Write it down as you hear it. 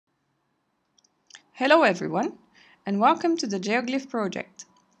Hello everyone, and welcome to the Geoglyph project.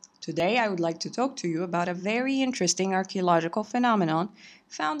 Today I would like to talk to you about a very interesting archaeological phenomenon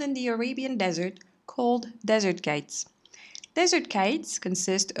found in the Arabian desert called desert kites. Desert kites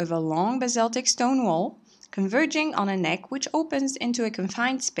consist of a long basaltic stone wall converging on a neck which opens into a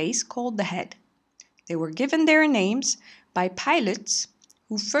confined space called the head. They were given their names by pilots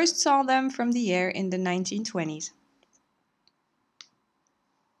who first saw them from the air in the 1920s.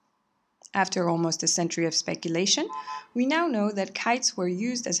 After almost a century of speculation, we now know that kites were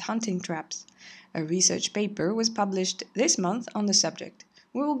used as hunting traps. A research paper was published this month on the subject.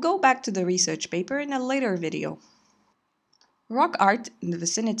 We will go back to the research paper in a later video. Rock art in the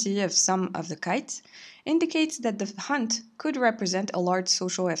vicinity of some of the kites indicates that the hunt could represent a large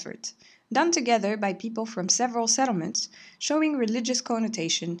social effort, done together by people from several settlements, showing religious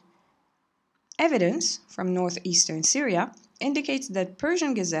connotation. Evidence from northeastern Syria indicates that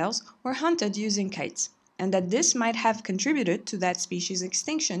Persian gazelles were hunted using kites, and that this might have contributed to that species'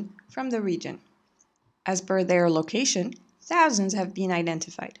 extinction from the region. As per their location, thousands have been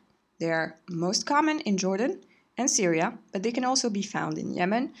identified. They are most common in Jordan and Syria, but they can also be found in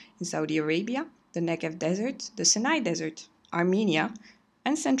Yemen, in Saudi Arabia, the Negev Desert, the Sinai Desert, Armenia,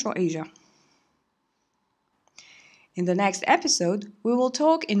 and Central Asia. In the next episode, we will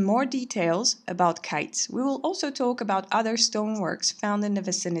talk in more details about kites. We will also talk about other stoneworks found in the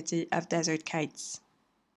vicinity of desert kites.